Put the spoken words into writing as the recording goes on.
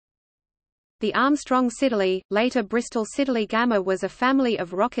The Armstrong-Siddeley, later Bristol Siddeley Gamma was a family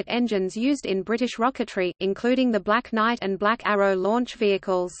of rocket engines used in British rocketry, including the Black Knight and Black Arrow launch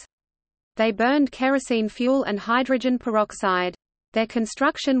vehicles. They burned kerosene fuel and hydrogen peroxide. Their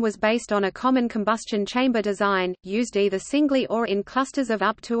construction was based on a common combustion chamber design, used either singly or in clusters of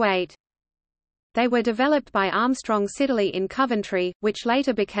up to 8. They were developed by Armstrong-Siddeley in Coventry, which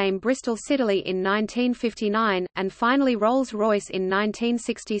later became Bristol Siddeley in 1959, and finally Rolls-Royce in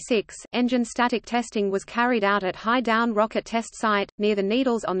 1966. Engine static testing was carried out at High Down Rocket Test Site, near the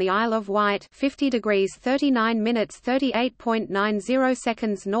Needles on the Isle of Wight, 50 degrees 39 minutes 38.90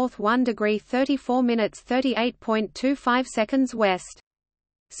 seconds north, 1 degree 34 minutes 38.25 seconds west.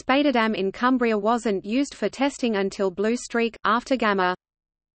 Spaderdam in Cumbria wasn't used for testing until Blue Streak, after Gamma.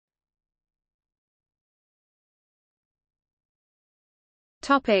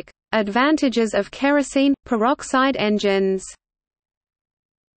 Advantages of kerosene, peroxide engines.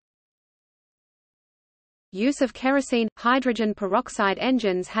 Use of kerosene, hydrogen peroxide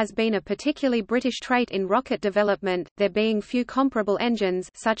engines has been a particularly British trait in rocket development, there being few comparable engines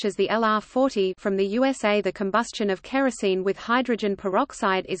such as the LR-40 from the USA. The combustion of kerosene with hydrogen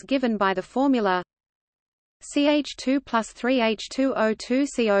peroxide is given by the formula CH2 plus 3H2O2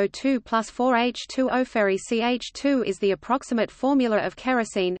 CO2 plus 4H2O. Ferry CH2 is the approximate formula of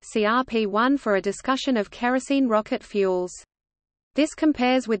kerosene, CRP1 for a discussion of kerosene rocket fuels. This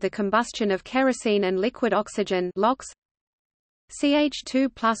compares with the combustion of kerosene and liquid oxygen LOX.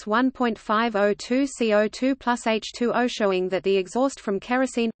 CH2 plus 1.5O2 CO2 plus H2O, showing that the exhaust from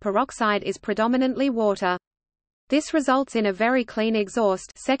kerosene peroxide is predominantly water. This results in a very clean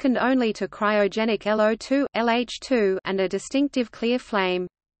exhaust, second only to cryogenic LO2, LH2, and a distinctive clear flame.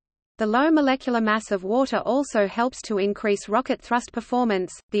 The low molecular mass of water also helps to increase rocket thrust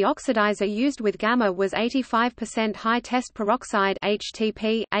performance. The oxidizer used with Gamma was 85% high-test peroxide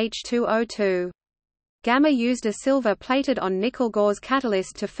 (HTP) H2O2. Gamma used a silver plated on nickel gauze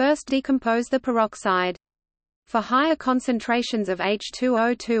catalyst to first decompose the peroxide. For higher concentrations of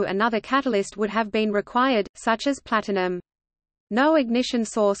H2O2 another catalyst would have been required, such as platinum. No ignition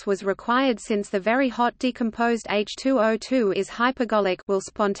source was required since the very hot decomposed H2O2 is hypergolic, will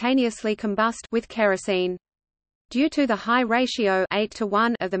spontaneously combust with kerosene. Due to the high ratio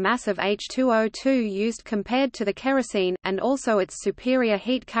 8:1 of the mass of H2O2 used compared to the kerosene, and also its superior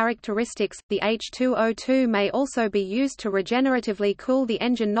heat characteristics, the H2O2 may also be used to regeneratively cool the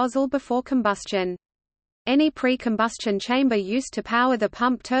engine nozzle before combustion. Any pre-combustion chamber used to power the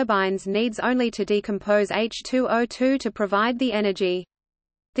pump turbines needs only to decompose H2O2 to provide the energy.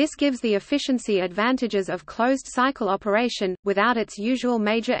 This gives the efficiency advantages of closed-cycle operation, without its usual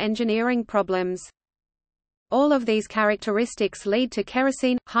major engineering problems. All of these characteristics lead to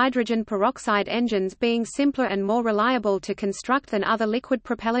kerosene, hydrogen peroxide engines being simpler and more reliable to construct than other liquid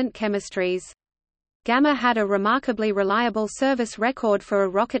propellant chemistries. Gamma had a remarkably reliable service record for a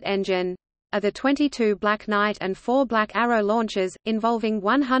rocket engine. Of the 22 Black Knight and 4 Black Arrow launches, involving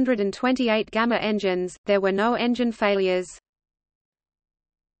 128 Gamma engines, there were no engine failures.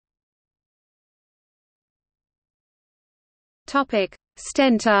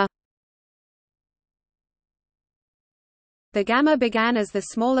 Stentor. The Gamma began as the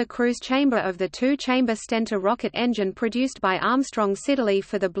smaller cruise chamber of the two-chamber Stentor rocket engine produced by Armstrong-Siddeley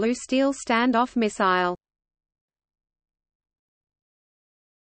for the Blue Steel standoff missile.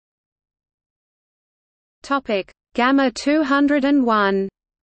 Gamma 201.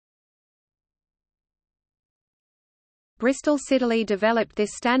 Bristol Siddeley developed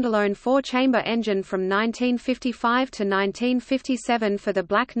this standalone four-chamber engine from 1955 to 1957 for the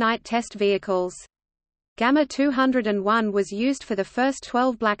Black Knight test vehicles. Gamma 201 was used for the first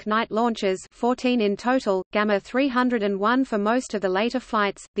 12 Black Knight launches, 14 in total, Gamma 301 for most of the later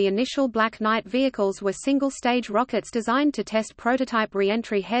flights. The initial Black Knight vehicles were single-stage rockets designed to test prototype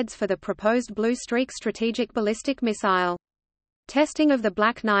re-entry heads for the proposed Blue Streak strategic ballistic missile. Testing of the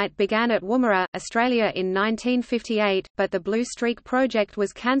Black Knight began at Woomera, Australia in 1958, but the Blue Streak project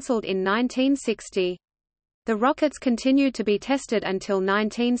was cancelled in 1960. The rockets continued to be tested until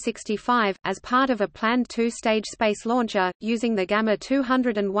 1965, as part of a planned two-stage space launcher, using the Gamma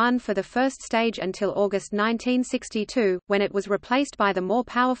 201 for the first stage until August 1962, when it was replaced by the more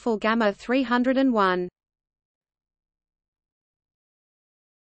powerful Gamma 301.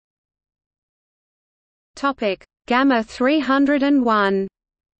 Gamma 301.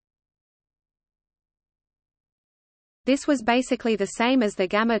 This was basically the same as the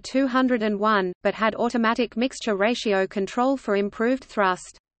Gamma 201, but had automatic mixture ratio control for improved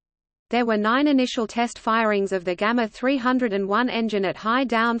thrust. There were 9 initial test firings of the Gamma 301 engine at high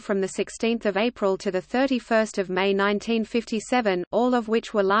down from 16 April to 31 May 1957, all of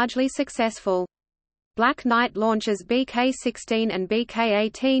which were largely successful. Black Knight launches BK-16 and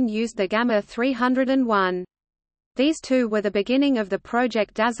BK-18 used the Gamma 301. These two were the beginning of the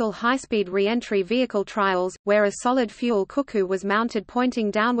Project Dazzle high-speed re-entry vehicle trials, where a solid-fuel cuckoo was mounted pointing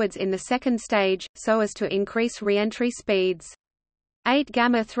downwards in the second stage, so as to increase re-entry speeds. 8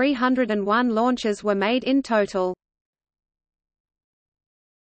 Gamma 301 launches were made in total.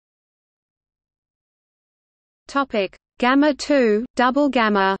 Gamma 2, Double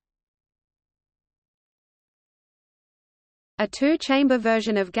Gamma. A two-chamber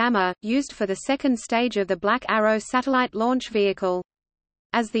version of Gamma, used for the second stage of the Black Arrow satellite launch vehicle.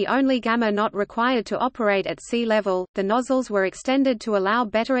 As the only Gamma not required to operate at sea level, the nozzles were extended to allow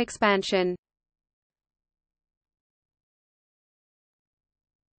better expansion.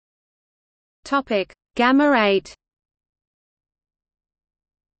 Gamma 8.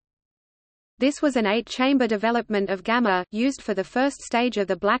 This was an 8-chamber development of Gamma, used for the first stage of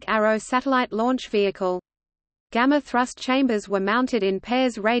the Black Arrow satellite launch vehicle. Gamma thrust chambers were mounted in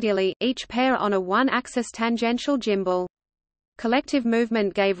pairs radially, each pair on a 1-axis tangential gimbal. Collective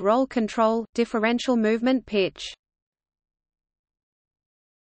movement gave roll control, differential movement pitch.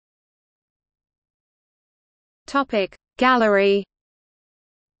 Gallery.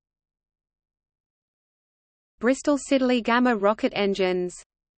 Bristol Siddeley Gamma rocket engines.